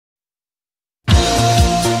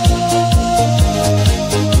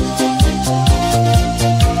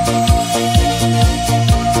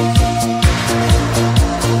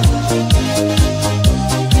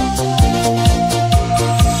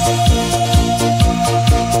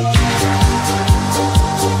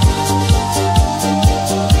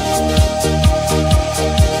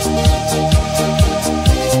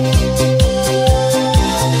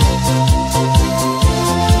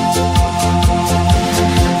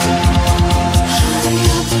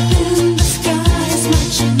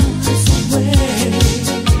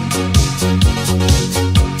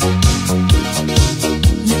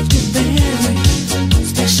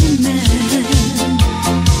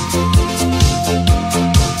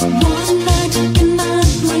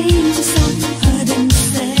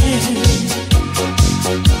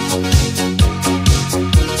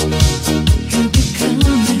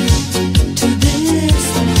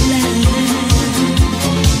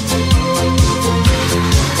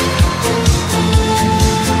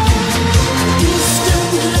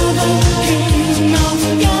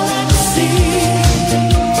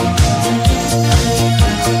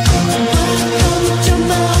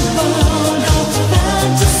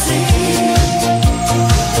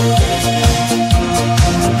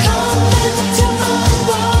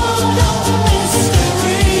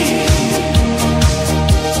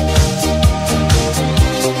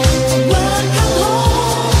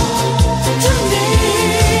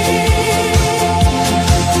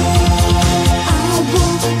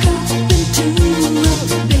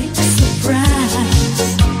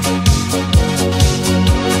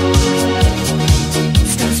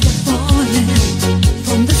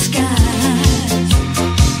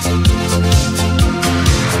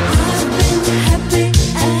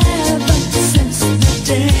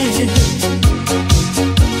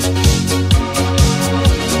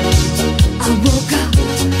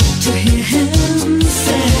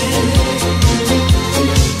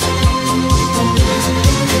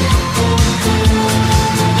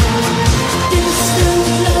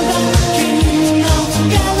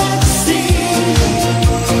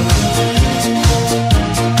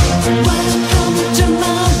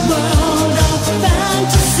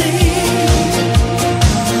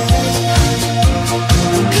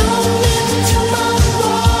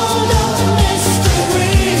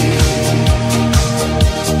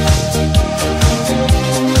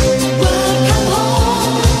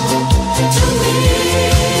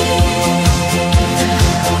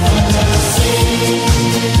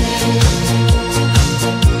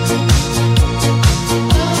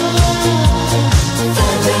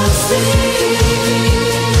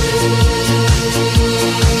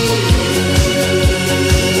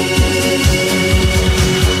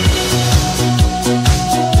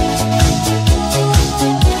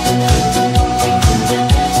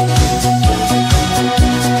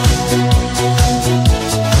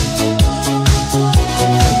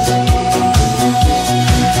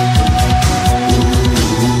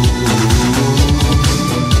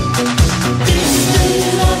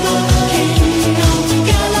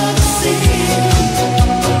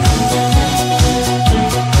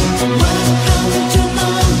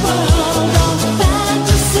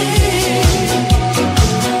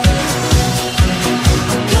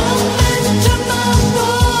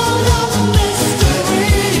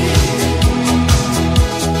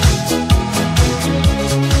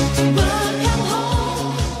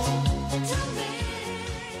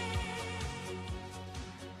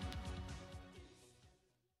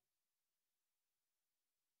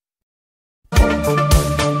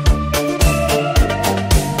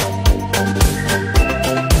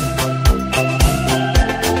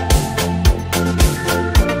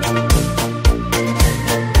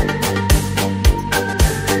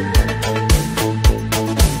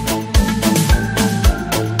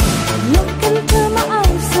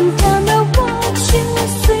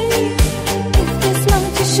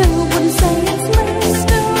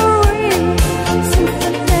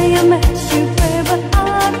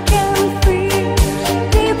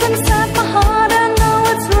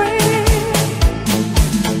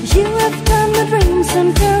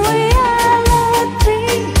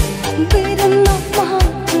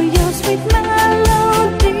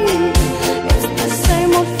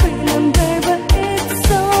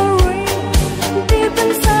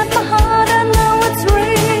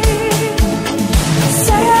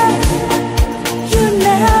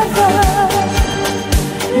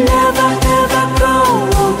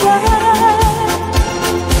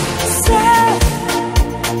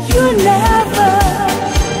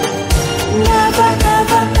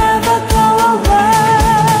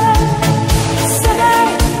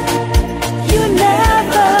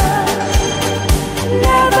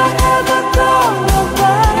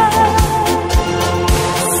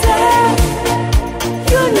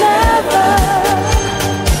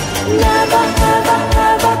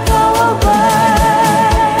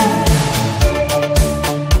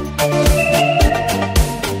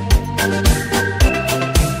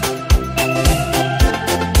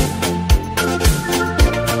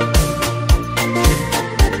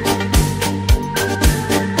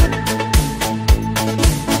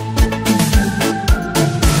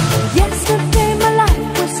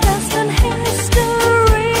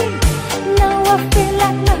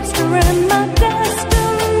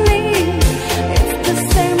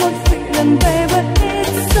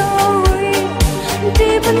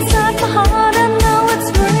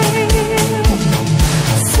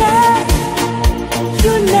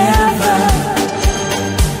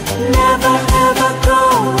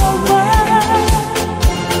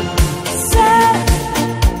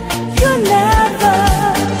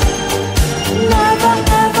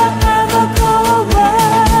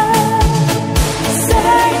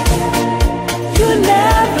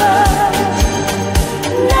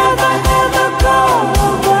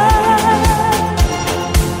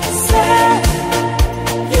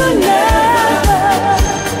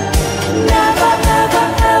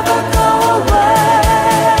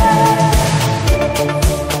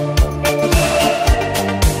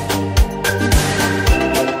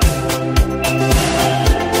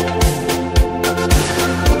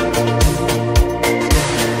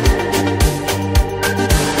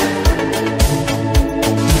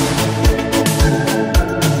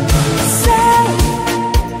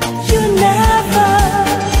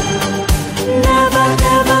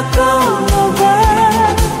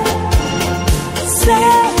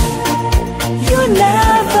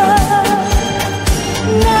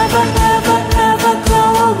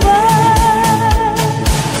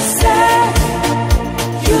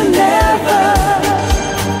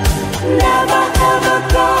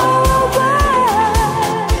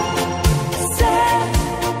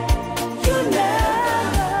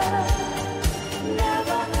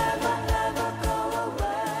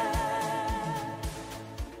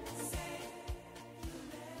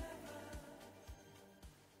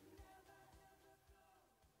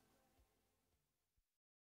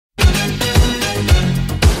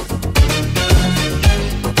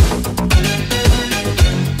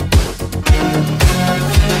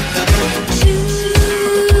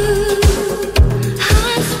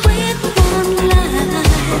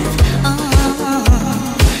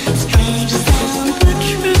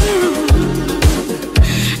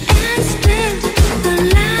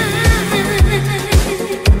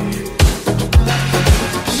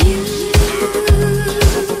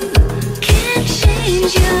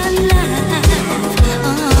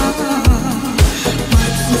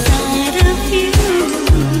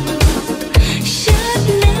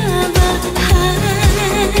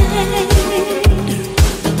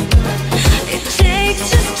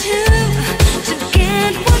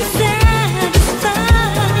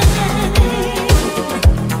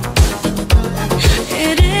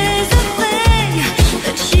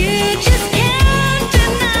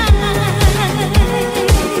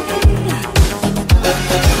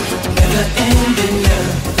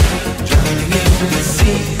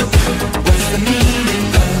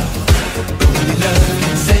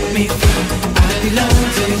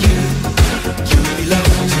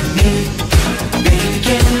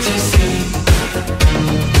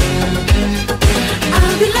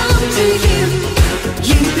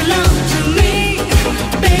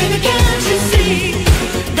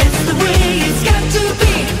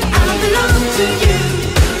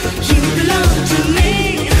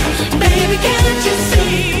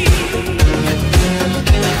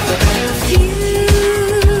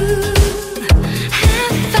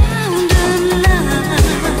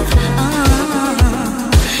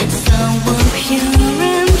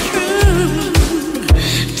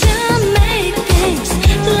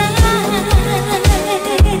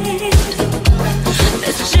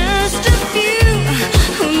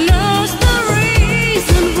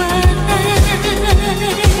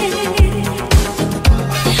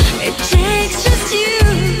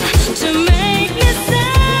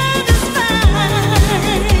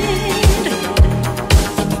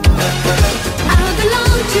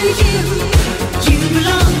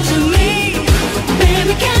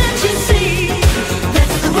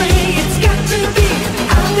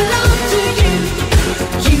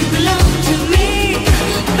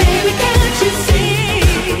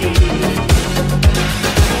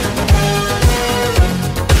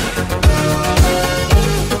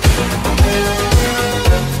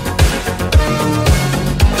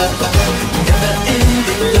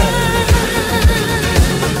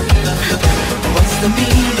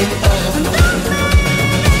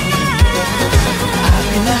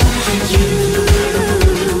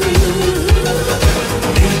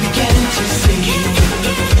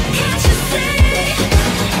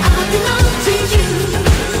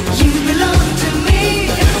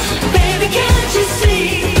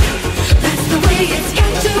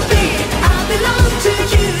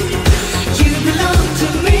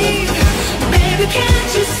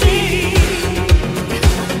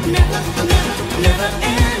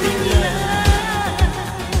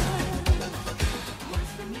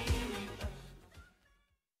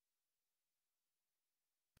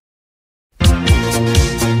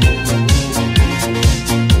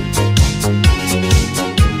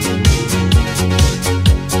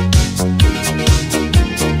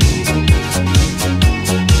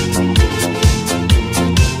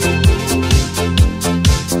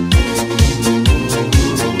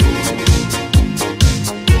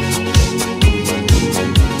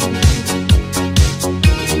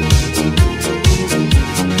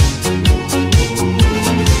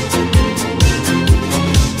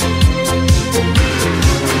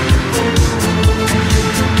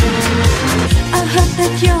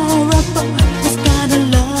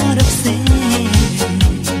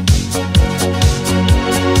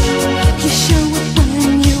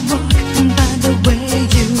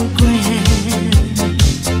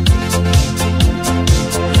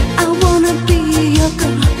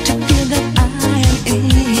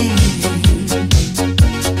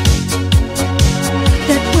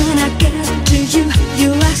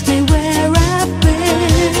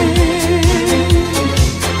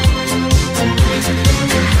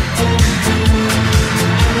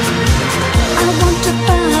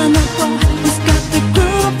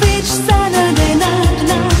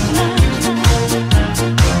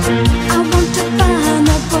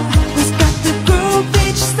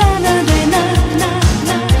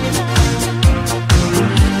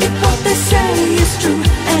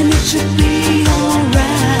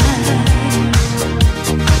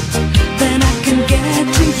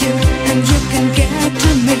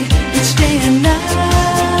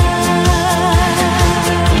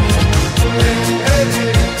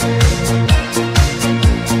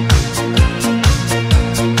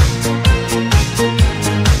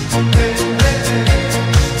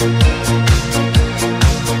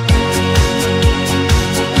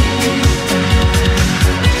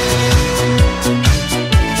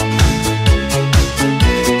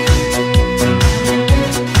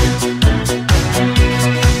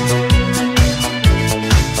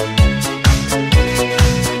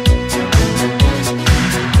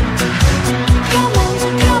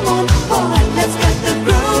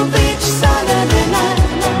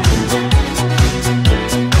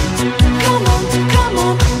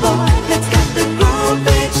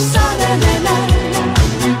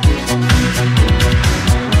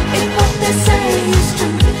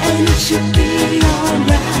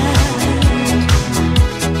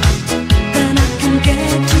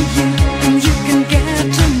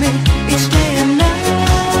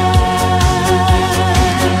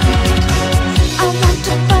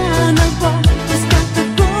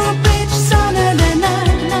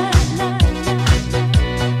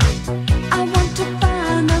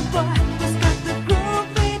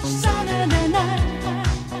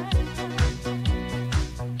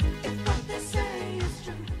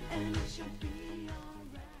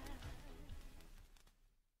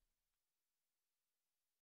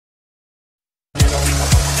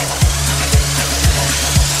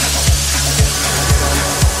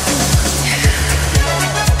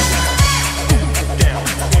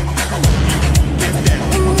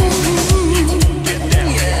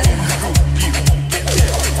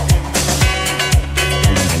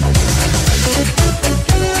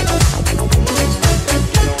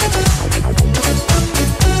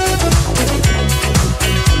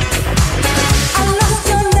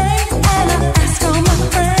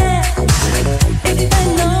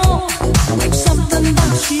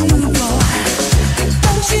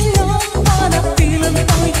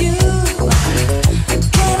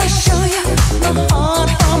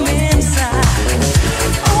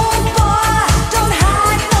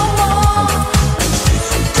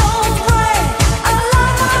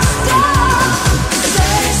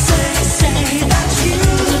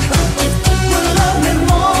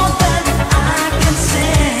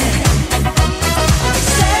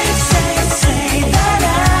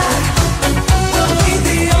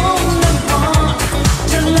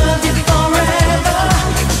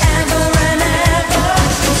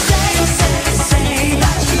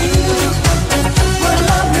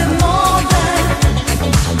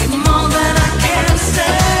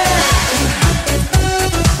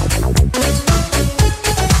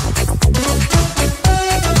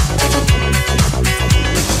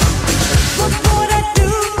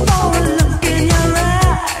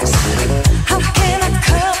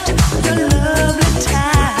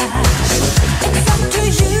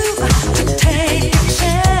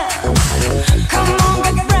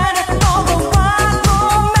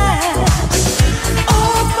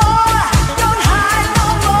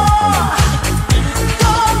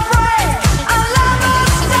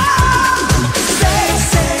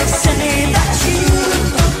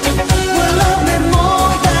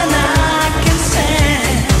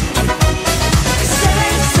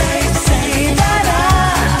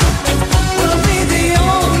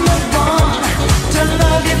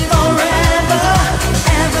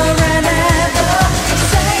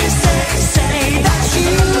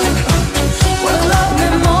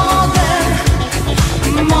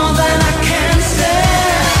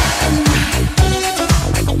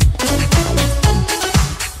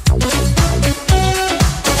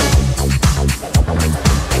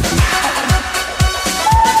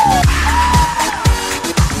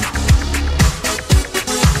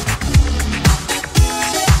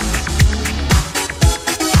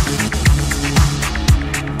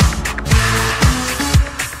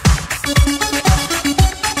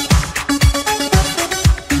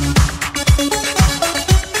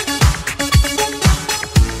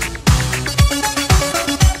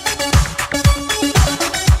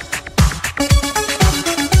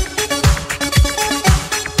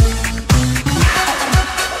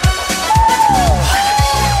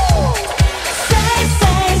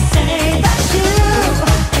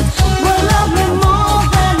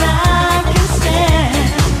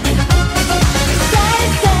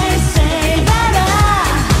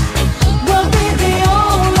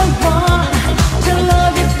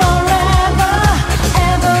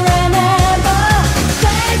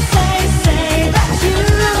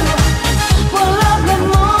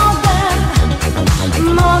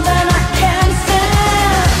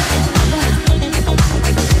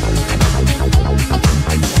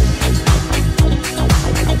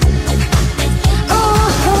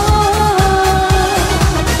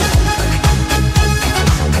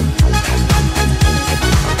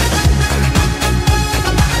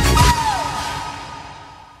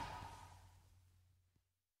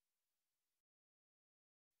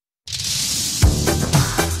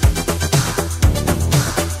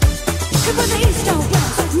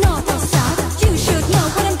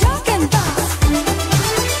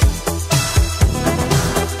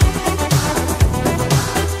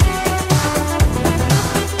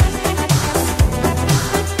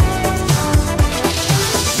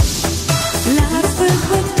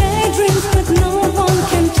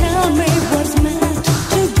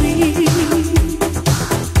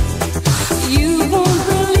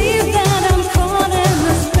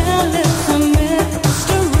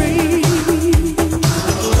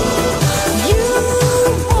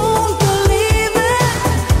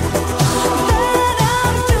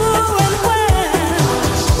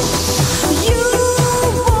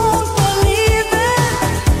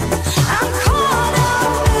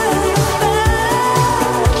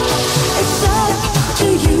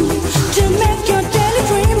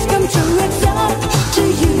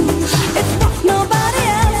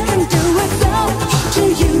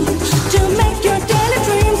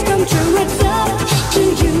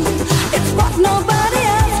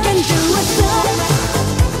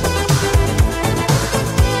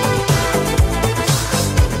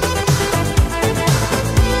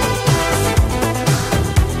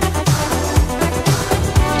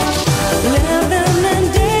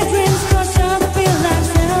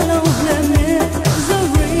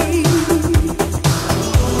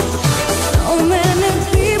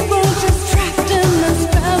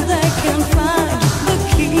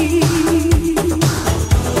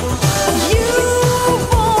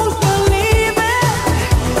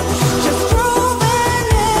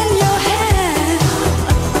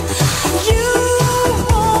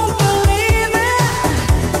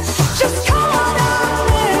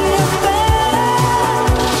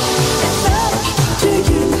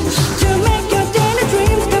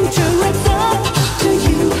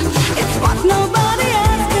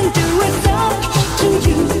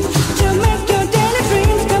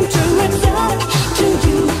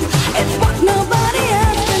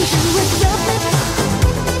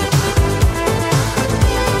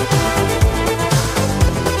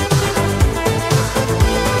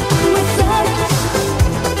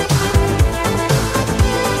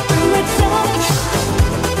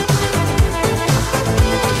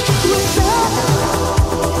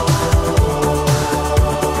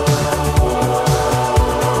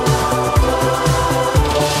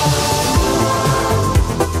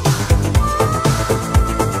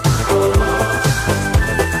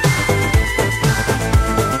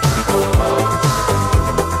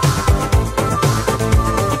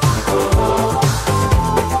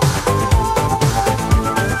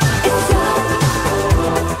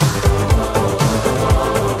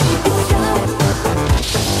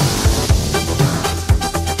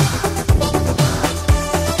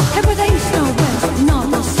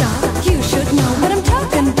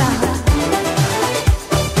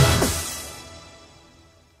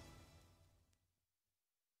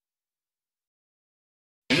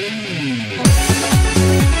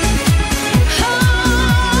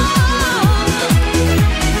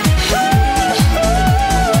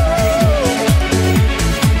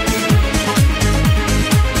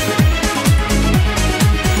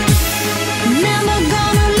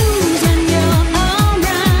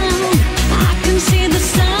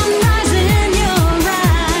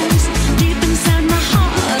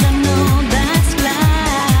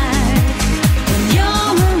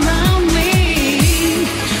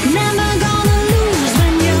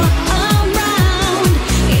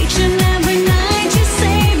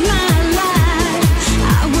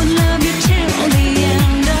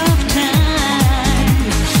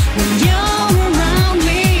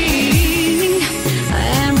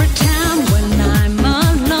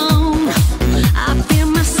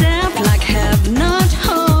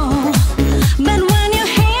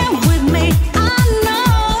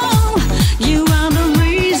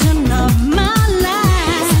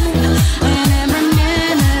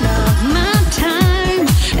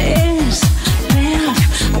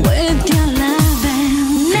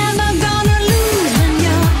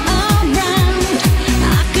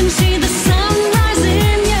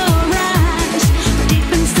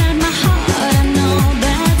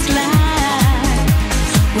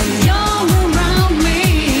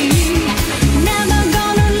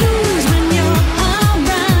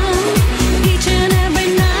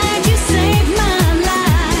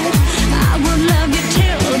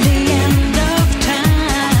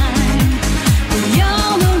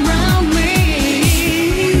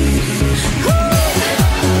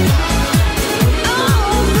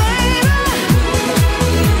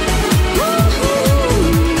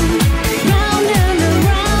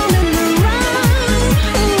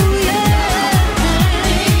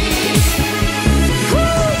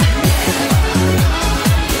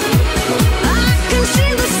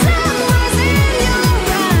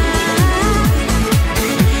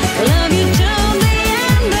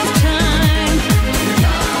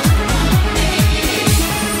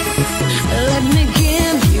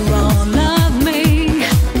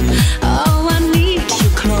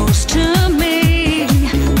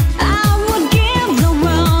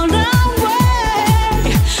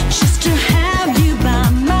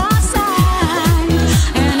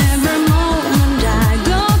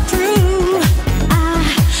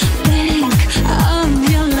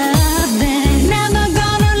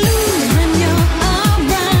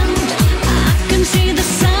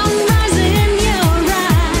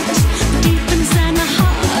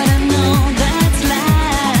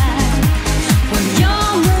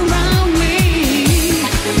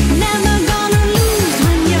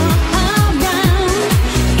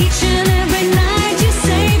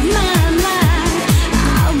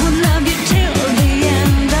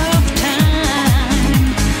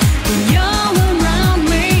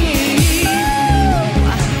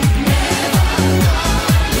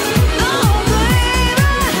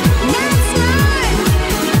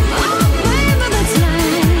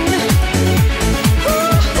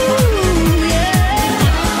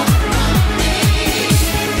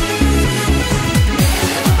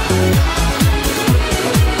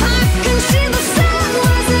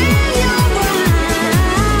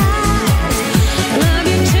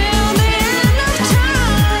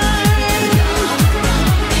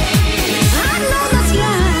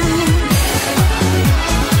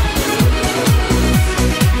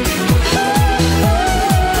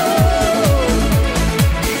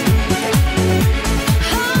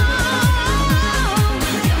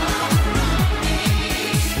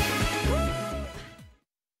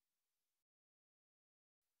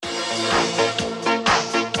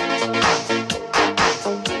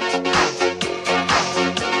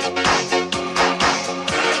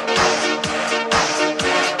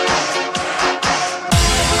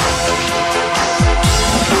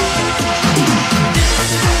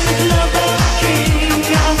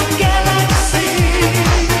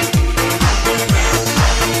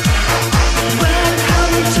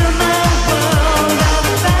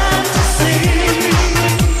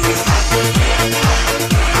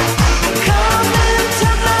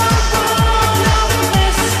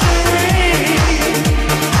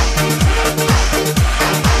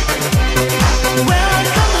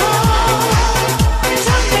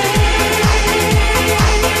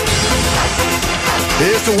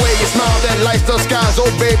lights, the skies. Oh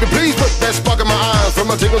baby, please put that spark in my eyes. From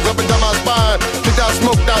my tingles up and down my spine. Kicked out,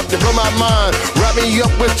 smoked out, you blow my mind. Wrap me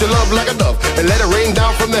up with your love like a dove, and let it rain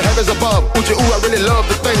down from the heavens above. Ooh, ooh, I really love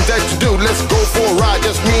the things that you do. Let's go for a ride,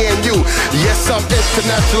 just me and you. Yes, I'm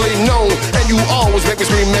internationally known, and you always make me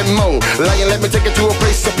scream and moan. Lion, let me take you to a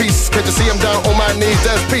place of peace. Can't you see I'm down on my knees?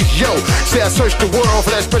 That's peace, yo. Say I searched the world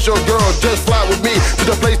for that special girl. Just fly with me to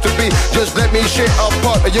the place to be. Just let me share a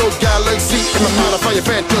part of your galaxy. In my mind, I find your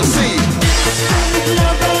fantasy.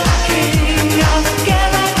 Lover, king of the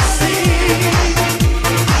galaxy.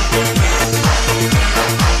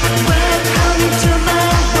 Welcome to my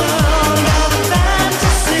world of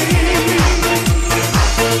fantasy.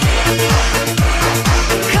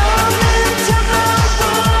 Come into my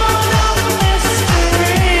world of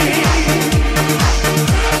mystery.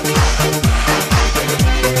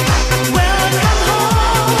 Welcome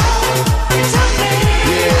home to me.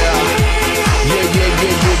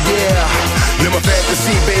 Yeah. Live my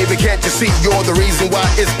fantasy, baby, can't you see? You're the reason why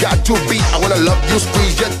it's got to be. I wanna love you,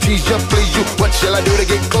 squeeze you, tease you, please you. What shall I do to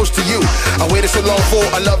get close to you? I waited so long for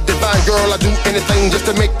a love divine. Girl, I do anything just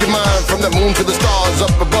to make you mine. From the moon to the stars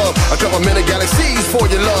up above, I travel many galaxies for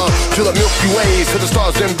your love. To the Milky Ways, to the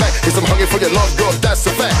stars and back. Yes, I'm hungry for your love, girl, that's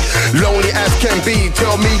a fact. Lonely as can be,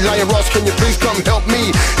 tell me, Lion Ross, can you please come help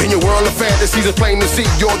me? In your world of fantasies, it's plain to see.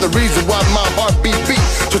 You're the reason why my heart beat.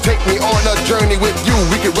 So take me on a journey with you.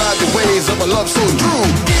 We can ride the waves of a love so true.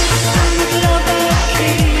 Lover,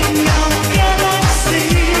 king of the galaxy.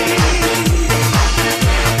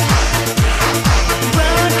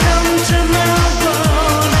 Welcome to my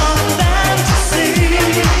world of fantasy.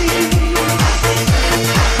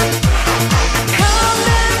 Come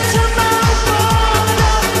into my world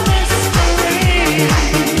of mystery.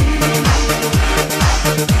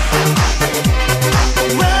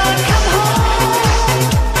 Welcome home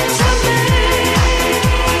to me.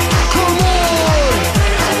 Come on!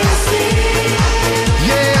 Fantasy.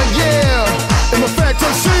 Yeah.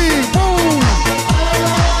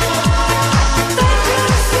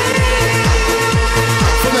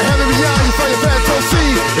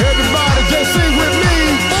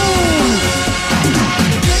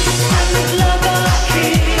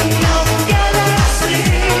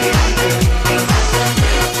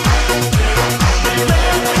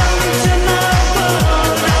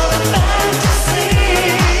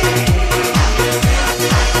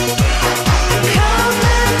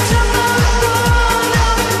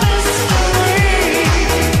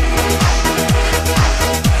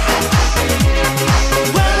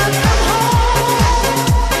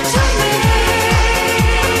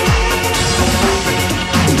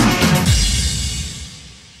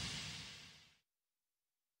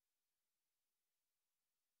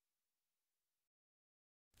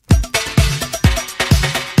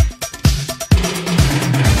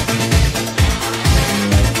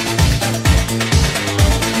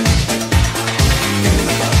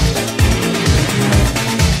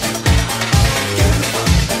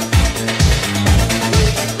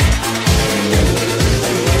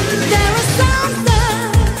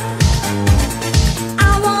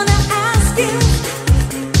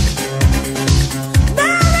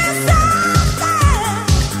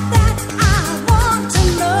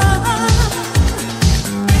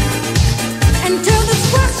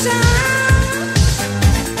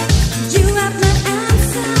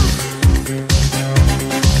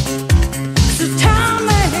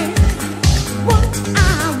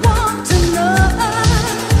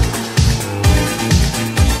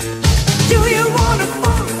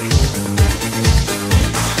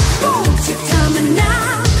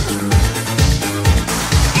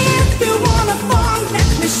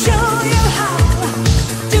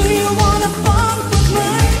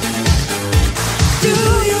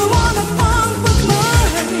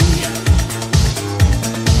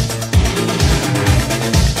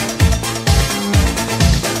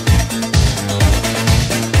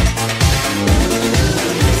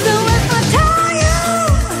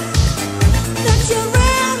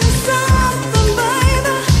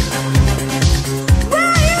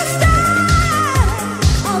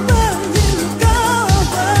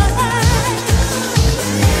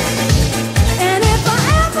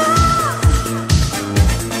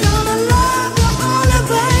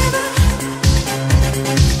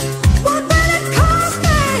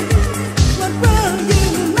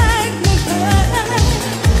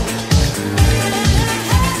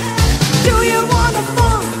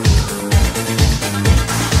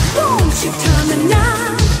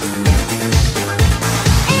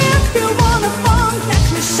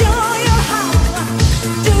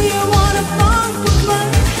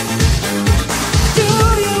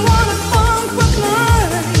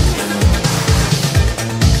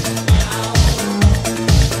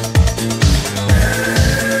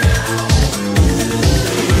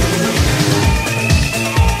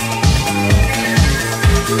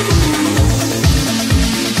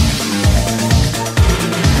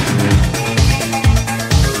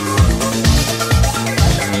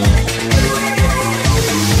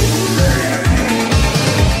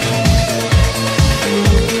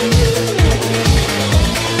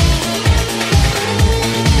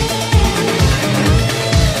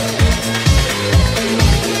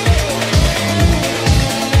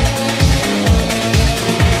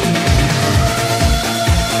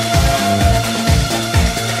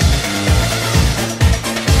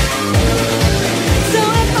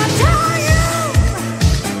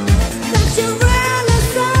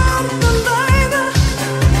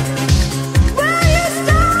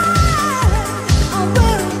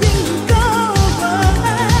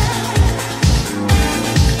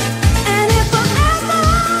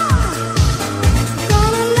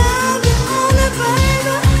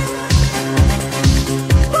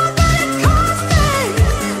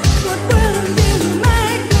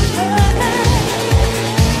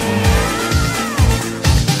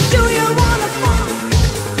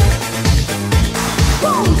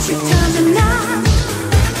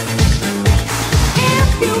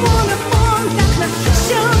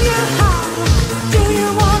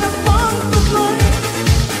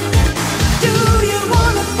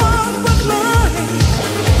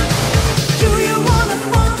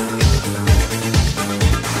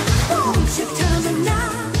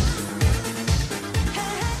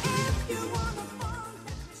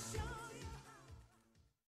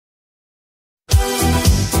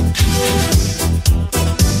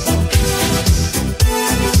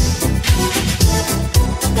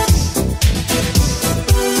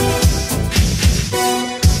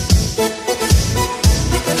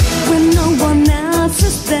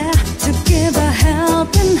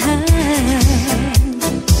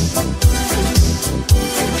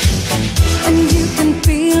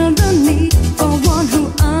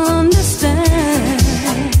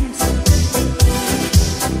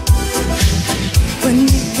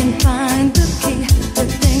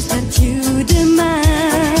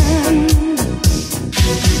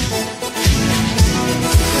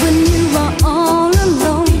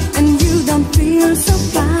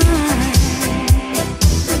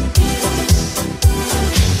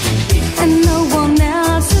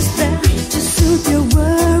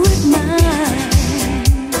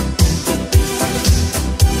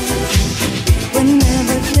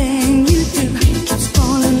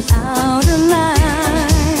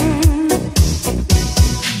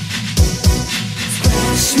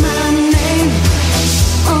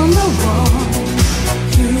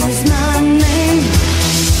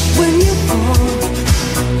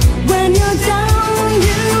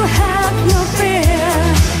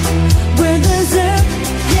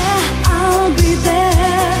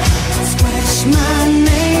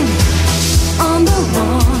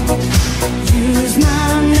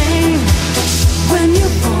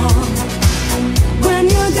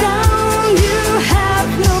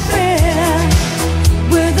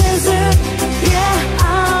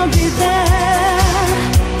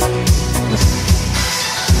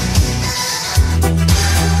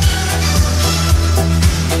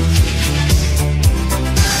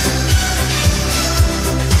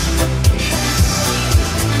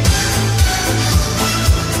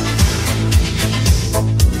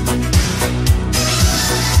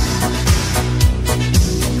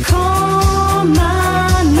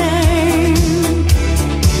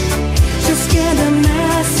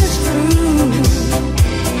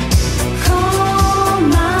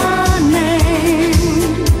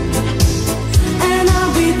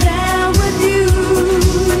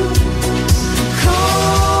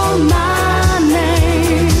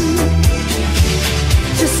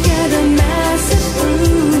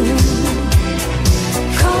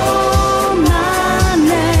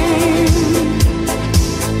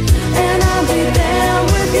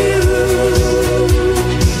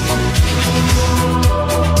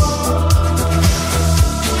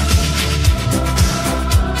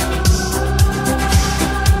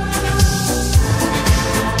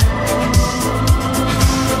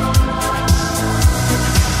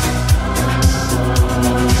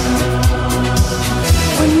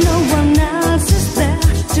 just there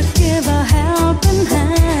to give a helping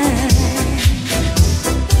hand.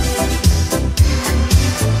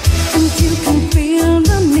 And you can feel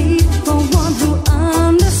the need for one who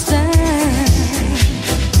understands.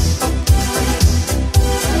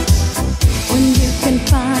 When you can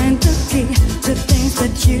find the key to things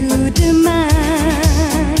that you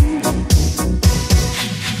demand.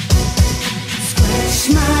 Scratch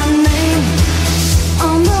my name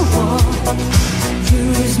on the wall.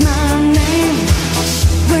 Use my name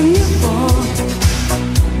when you fall.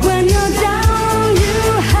 When you're down, you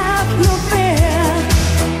have no fear.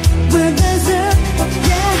 With a zip,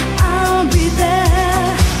 yeah, I'll be there.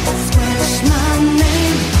 Scratch my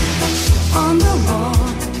name on the wall.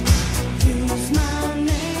 Use my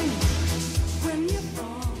name when you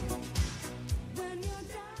fall. When you're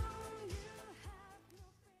down, you have no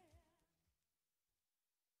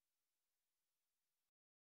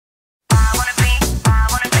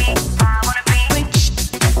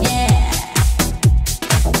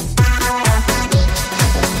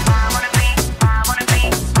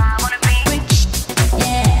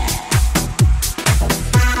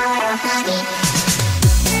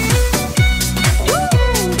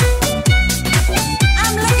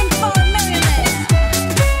I'm looking for a millionaire.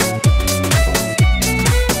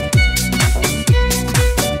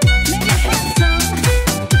 Maybe handsome.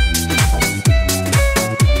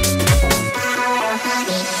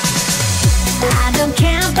 I don't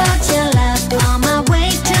care about your love. On my way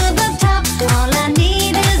to the top, all I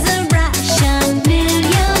need is a Russian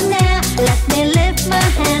millionaire. Let me lift my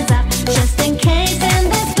hands up, just in case in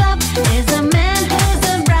this club is a man who's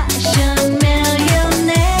a Russian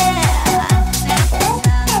millionaire.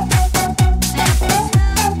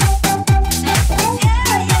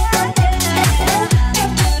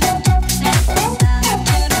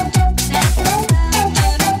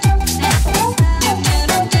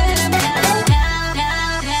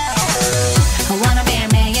 I wanna be a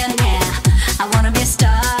millionaire. I wanna be a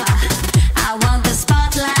star. I want the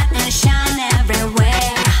spotlight and shine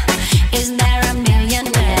everywhere. Isn't there a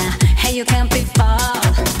millionaire? Hey, you can't be far.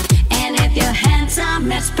 And if you're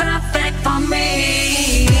handsome, it's perfect for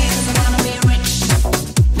me. 'Cause I wanna be rich.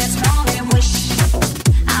 That's my only wish.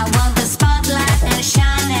 I want the spotlight and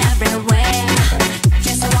shine everywhere.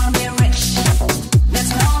 Yes, I wanna be rich.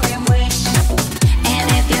 That's my only wish. And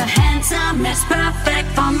if you're handsome, it's perfect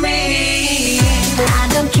for me. I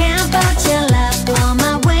don't care about your love. On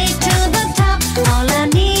my way to the top, all I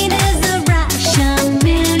need is a Russian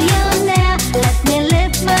millionaire. Let me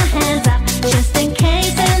lift my hands up, just in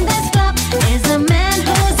case in this club is a man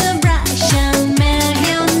who's a Russian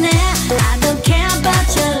millionaire. I don't care about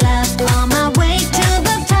your love. On my way to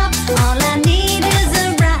the top, all I need is a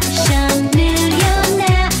Russian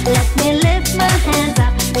millionaire. Let me lift my hands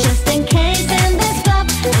up, just in case in this club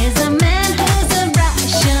is a man who's a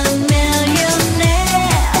Russian millionaire.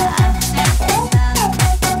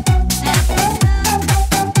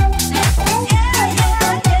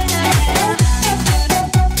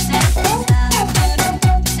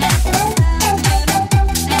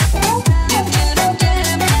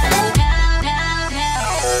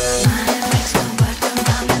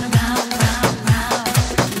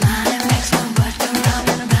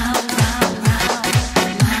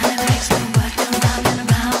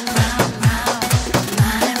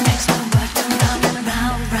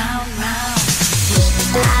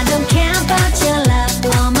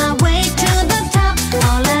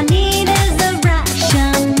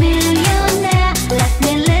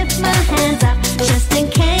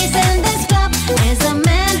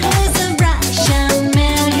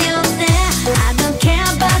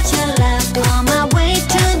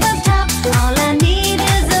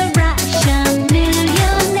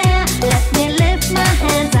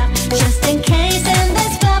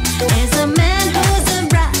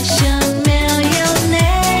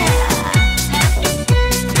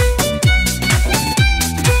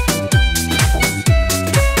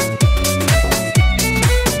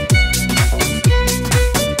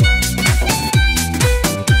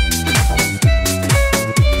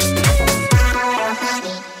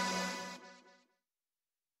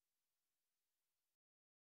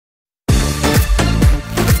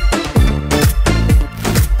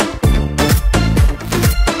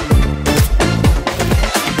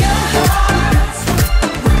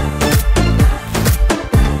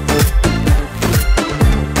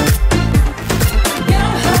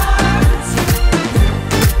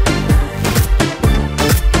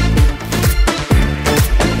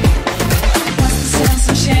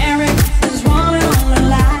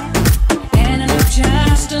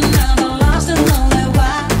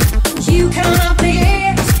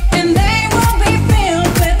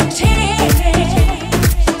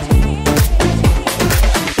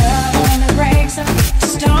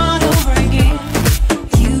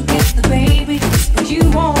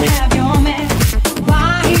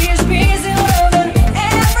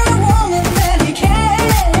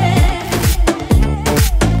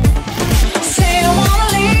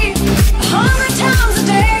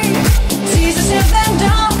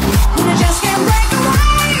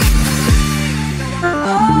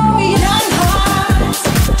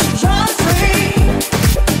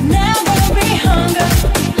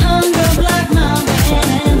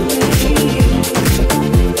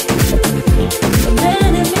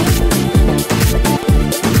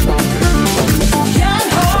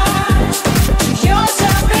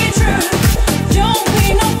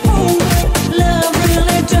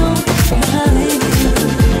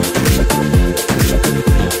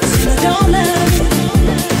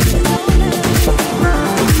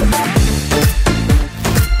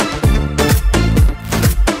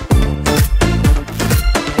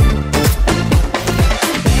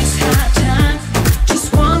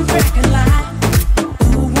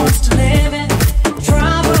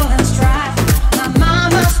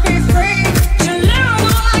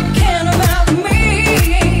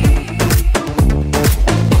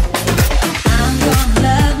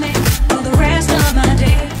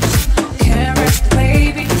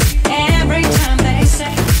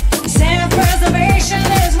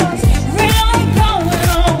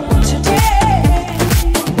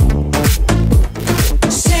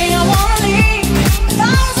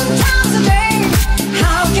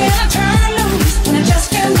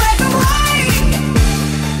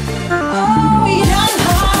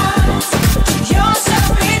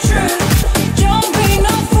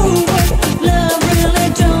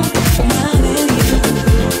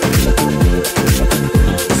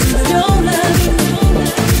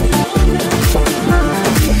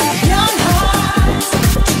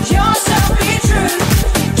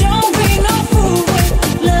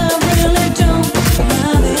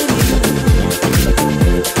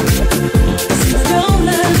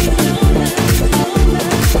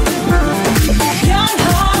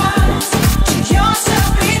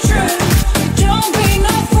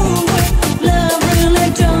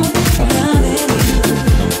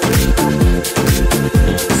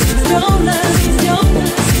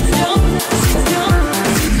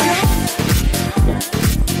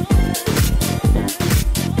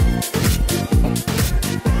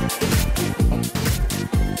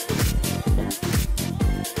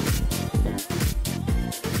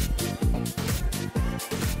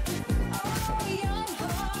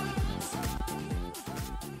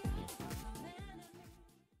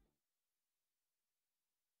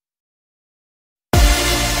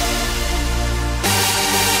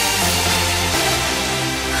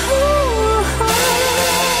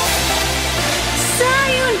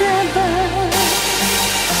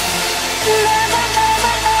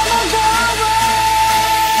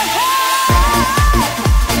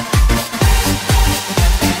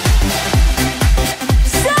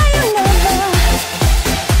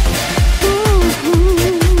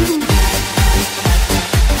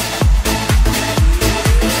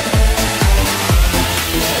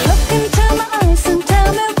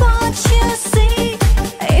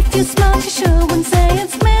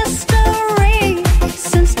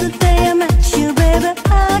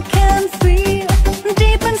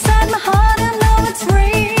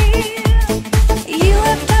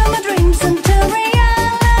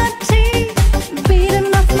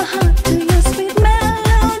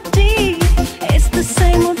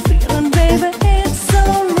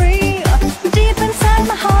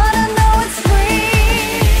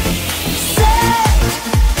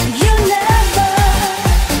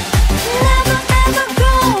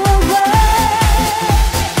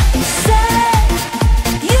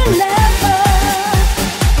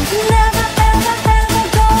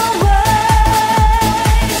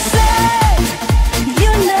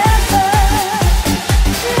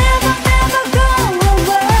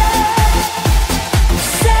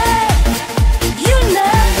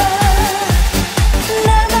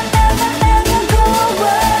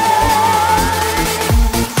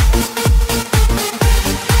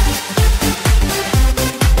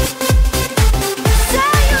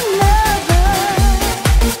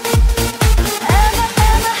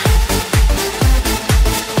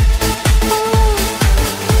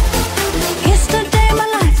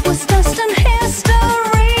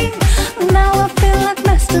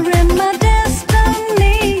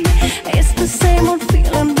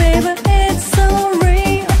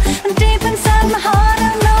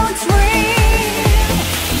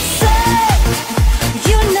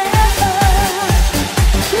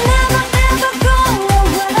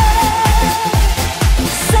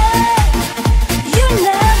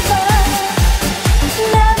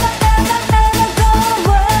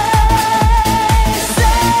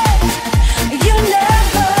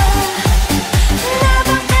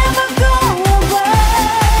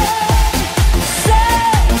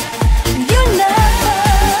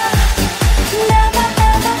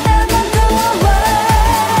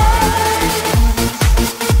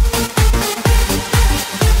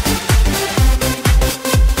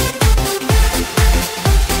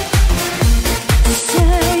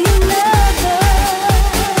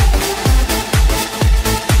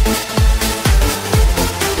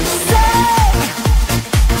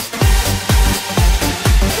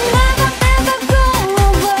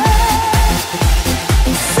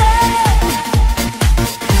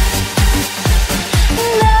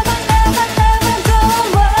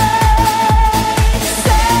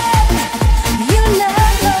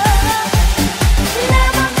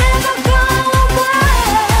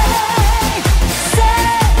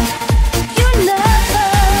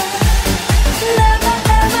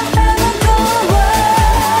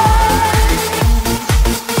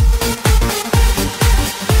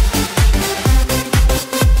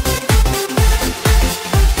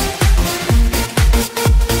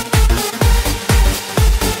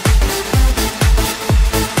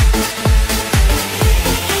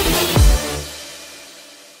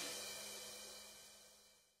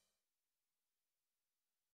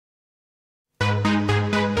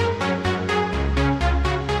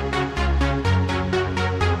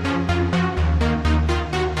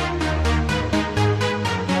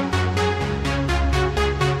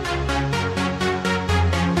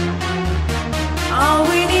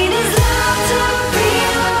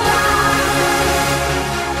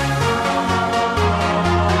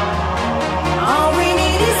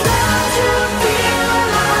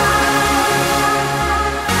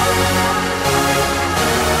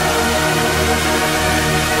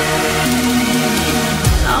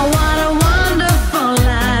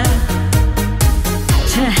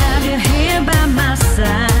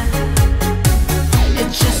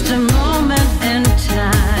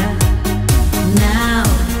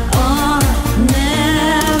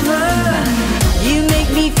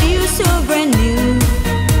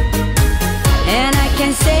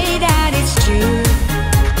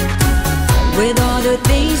 with all the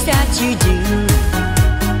things that you do.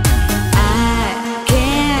 I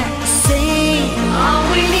can't sing. All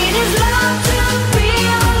we need is love to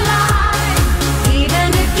feel alive. Even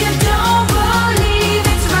if you don't believe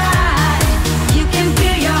it's right, you can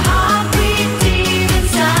feel your heartbeat deep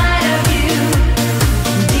inside of you.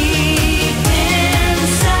 Deep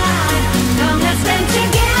inside. Come, let's stand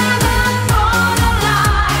together for the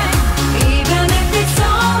light. Even if it's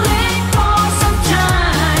only for some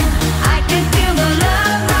time, I can feel the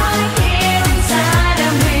love right here inside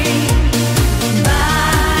of me.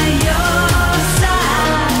 By your side.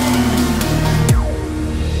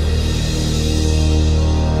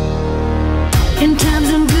 In times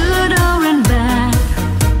of good or in bad,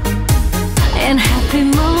 in happy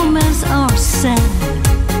moments or sad,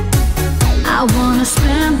 I wanna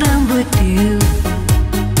spend them with you.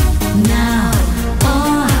 Now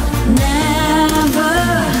or never.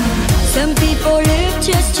 Some people live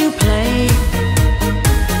just to play.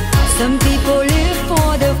 Some people live for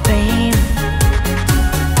the fame.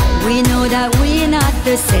 We know that we're not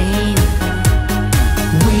the same.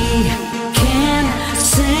 We can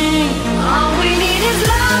sing. All we need is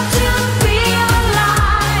love to feel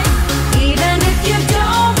alive. Even if you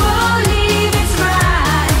don't believe it's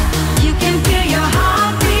right, you can feel your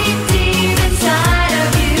heartbeat deep inside of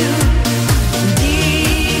you.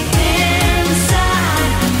 Deep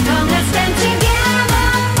inside. Come, let's stand together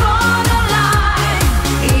for the light.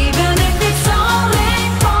 Even if it's only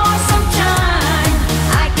for some time,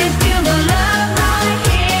 I can feel the love right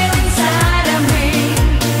here inside of me.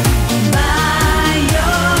 By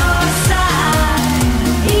your side.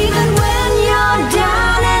 Even when you're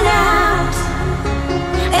down and out,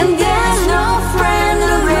 and there's no friend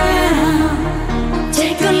around,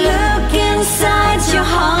 take a look inside your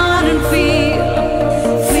heart and feel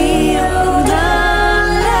the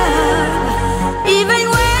love. Even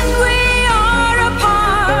when we are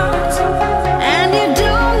apart, and you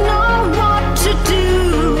don't know what to do,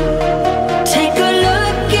 take a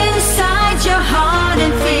look inside your heart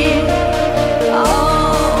and feel.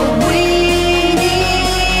 All we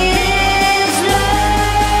need is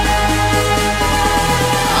love.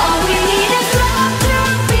 All we need is love to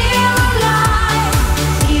feel alive.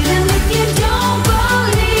 Even if you don't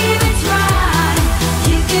believe it's right,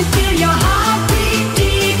 you can feel your heartbeat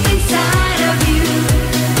deep inside of you.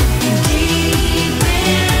 Deep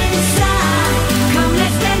inside. Come,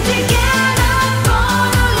 let's stand together for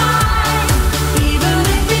the light. Even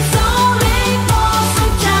if it's only for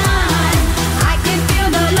some time, I can feel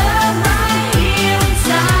the love right here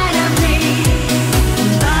inside of me.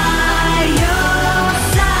 By your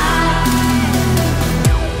side.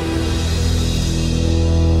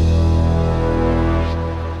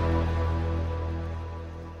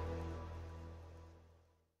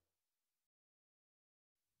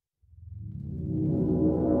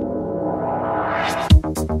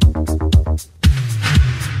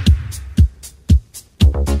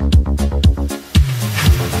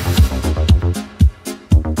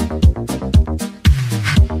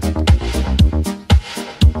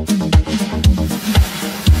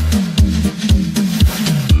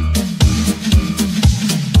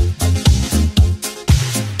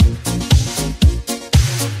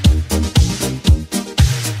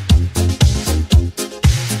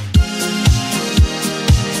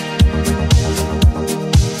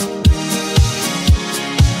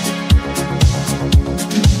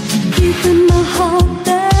 Deep in my heart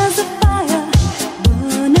there's a fire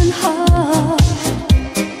burning hard.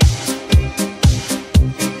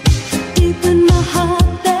 Deep in my heart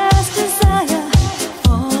there's desire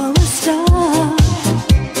for a star.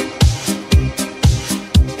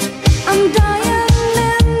 I'm dying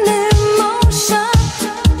in emotion.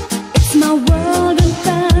 It's my world and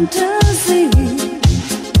fantasy.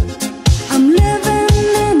 I'm living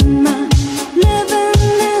in my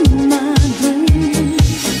dream.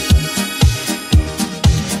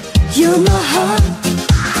 You're my heart,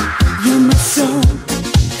 you're my soul.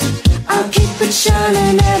 I'll keep it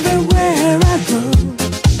shining everywhere I go.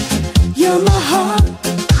 You're my heart,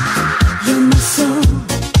 you're my soul.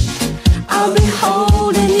 I'll be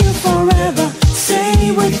holding you forever,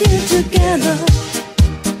 stay with you together.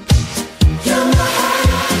 You're my heart,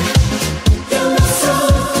 you're my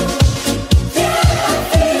soul. Yeah, I'm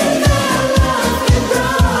feeling that our love can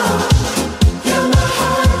grow. You're my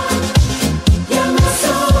heart, you're my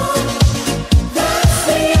soul. That's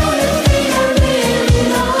the only thing I really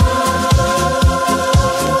know.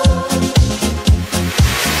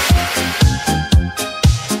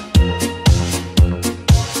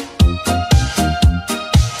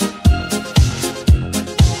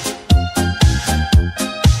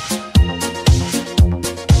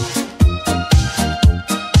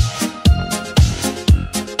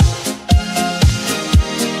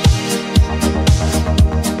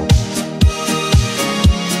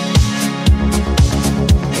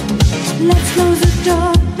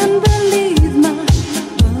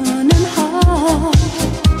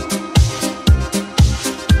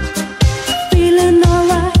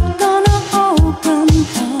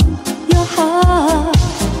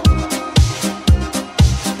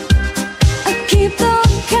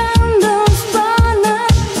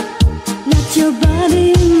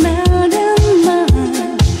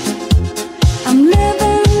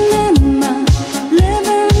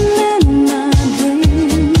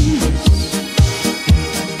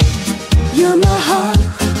 You're my heart,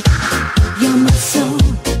 you're my soul.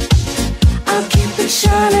 I'll keep it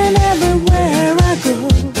shining everywhere I go.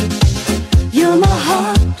 You're my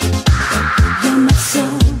heart, you're my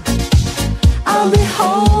soul. I'll be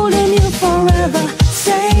holding you forever,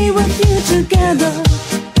 stay with you together.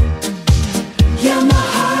 You're my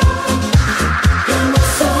heart, you're my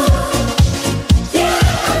soul. Yeah,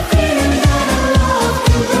 I'm feeling that our love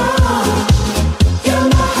can grow. You're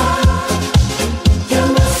my heart,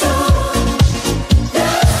 you're my soul.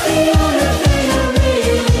 That's the only thing I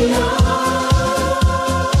really know.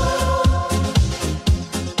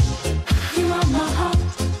 You are my heart,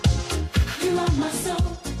 you are my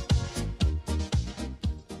soul.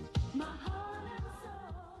 My heart and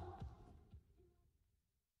soul.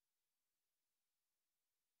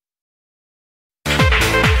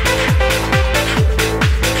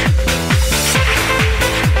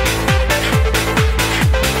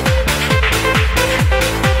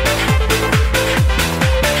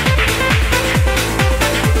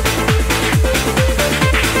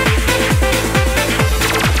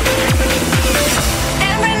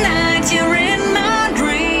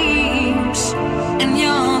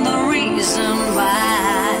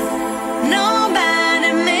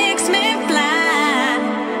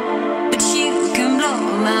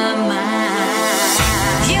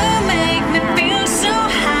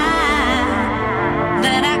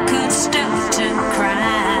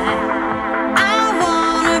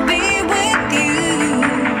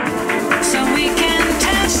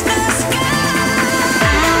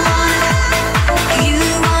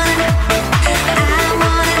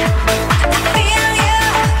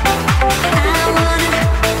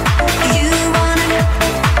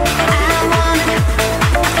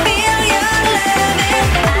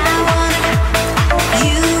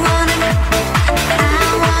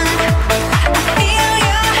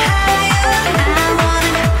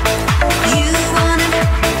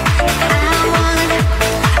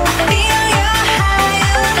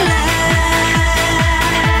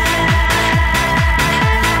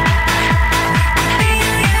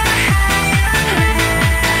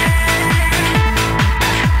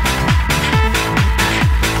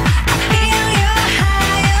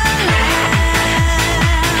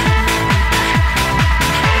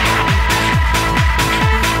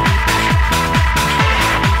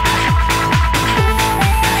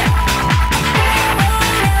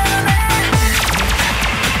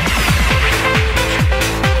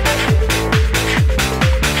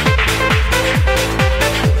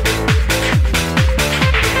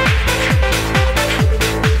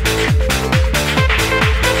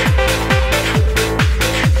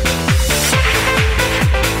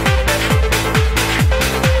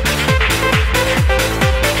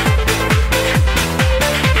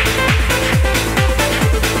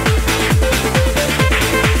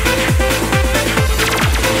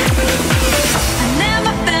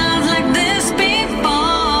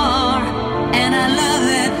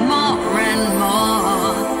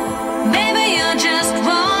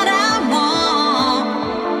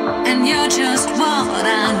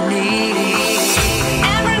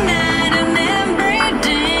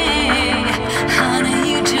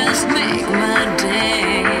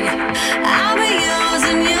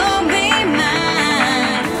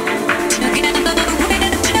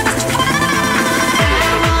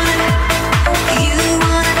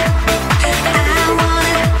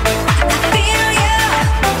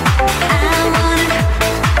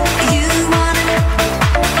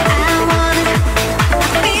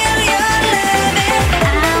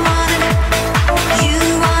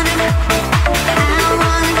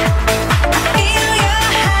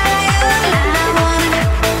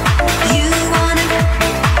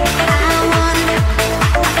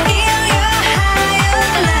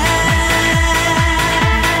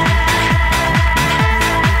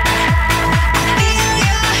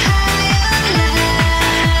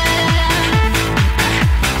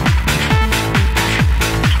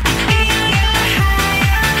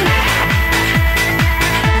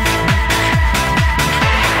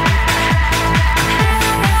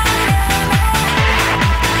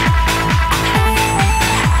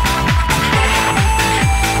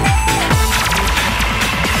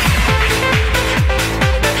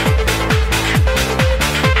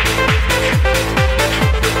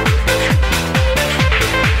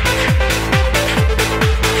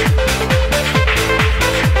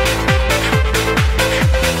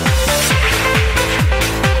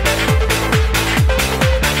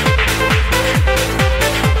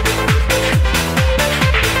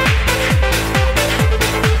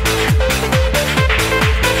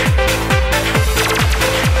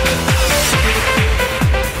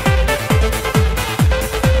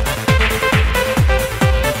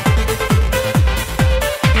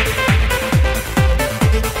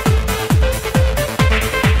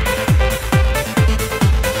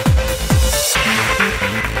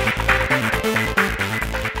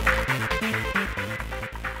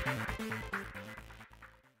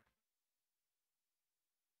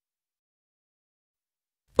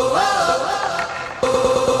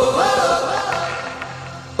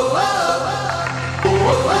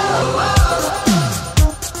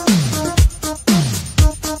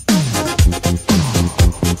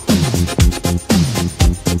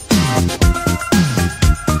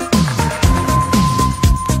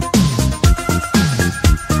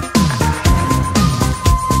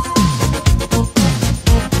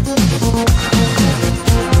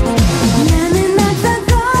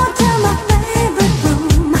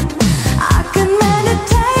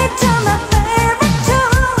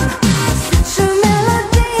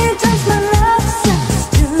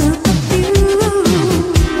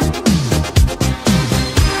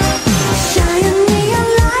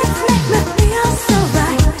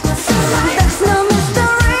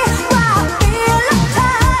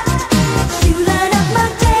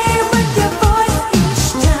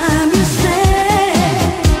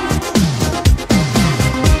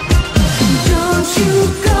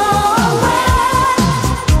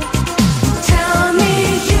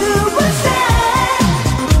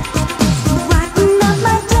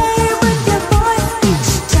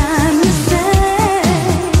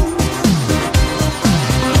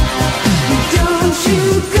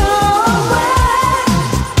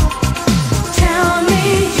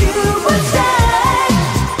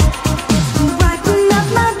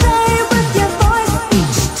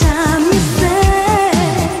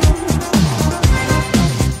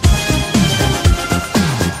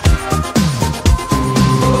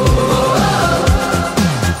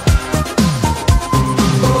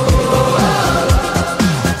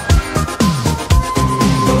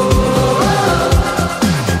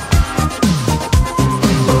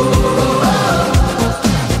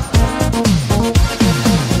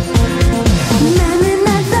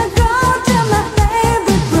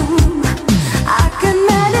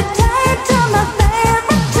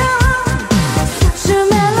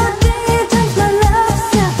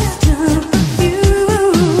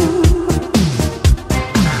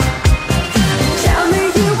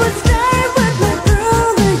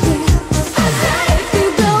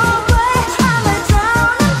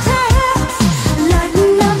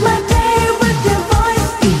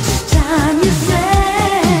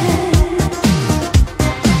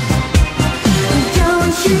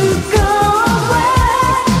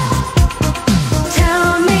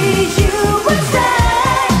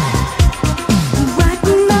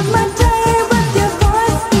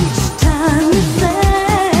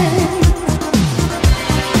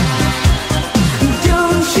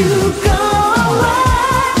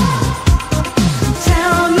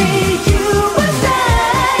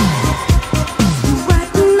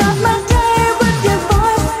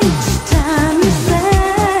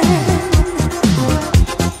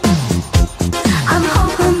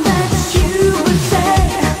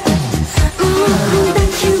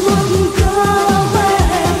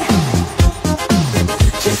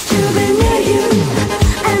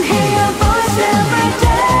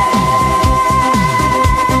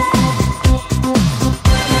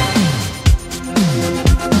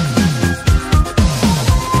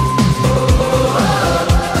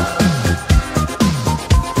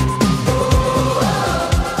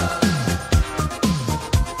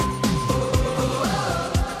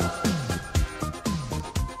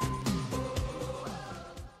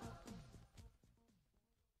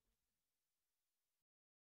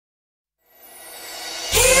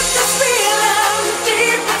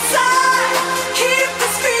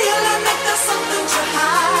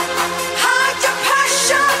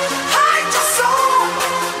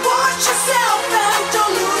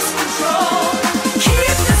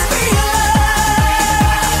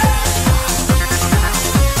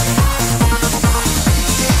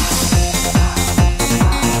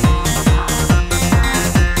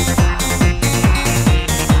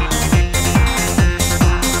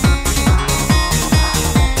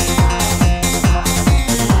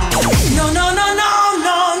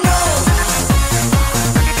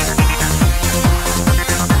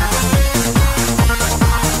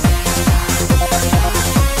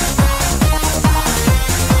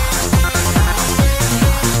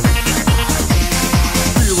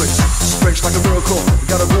 miracle.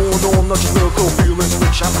 Got a going on, not just miracle. Feeling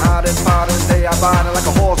switch, I'm hiding, fighting. Day I riding like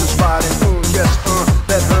a horse is riding. Yes,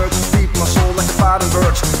 that hurts. Deep in my soul like a fighting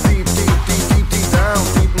bird. Deep, deep, deep, deep, deep down.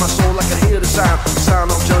 Deep in my soul I can hear the sound. The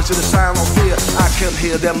sound of jealousy, the sound of fear. I can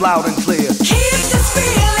hear them loud and clear. Keep this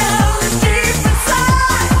feeling deep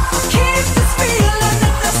inside. Keep this feeling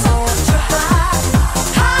that there's so much to hide.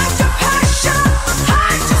 Hide your passion,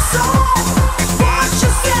 hide your soul. Watch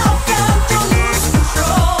yourself and don't lose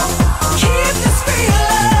control. Keep this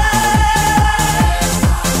feeling.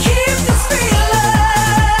 Keep this feeling.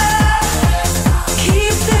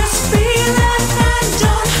 Keep this feeling and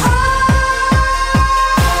don't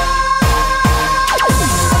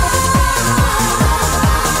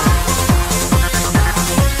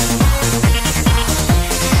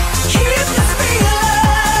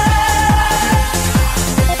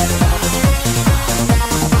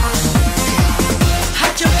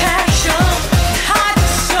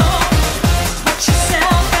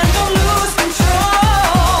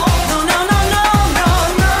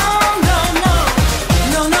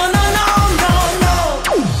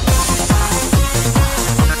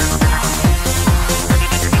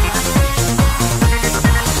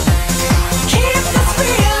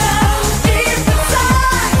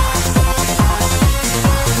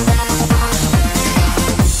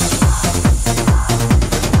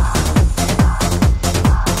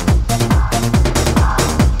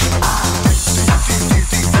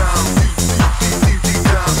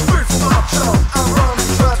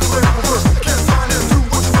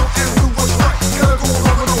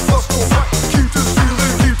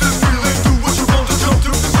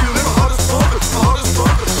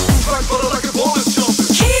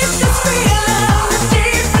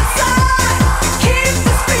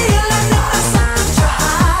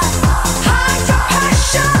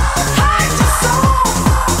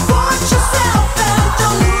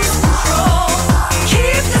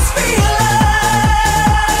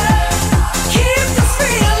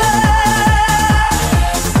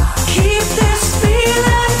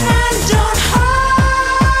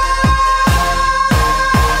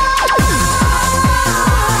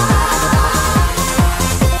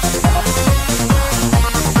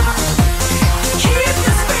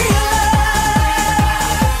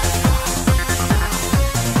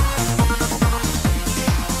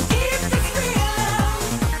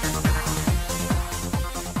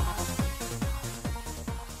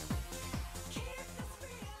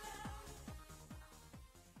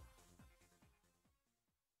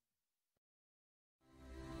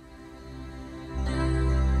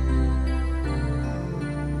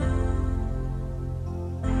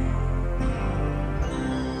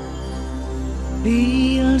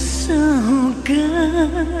feels so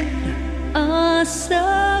good, oh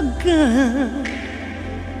so good.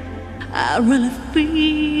 I really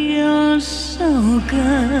feel so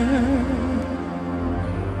good.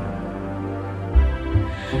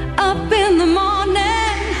 Up in the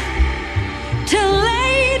morning till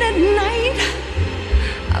late at night,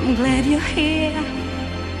 I'm glad you're here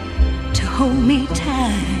to hold me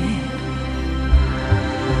tight.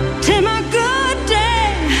 Till my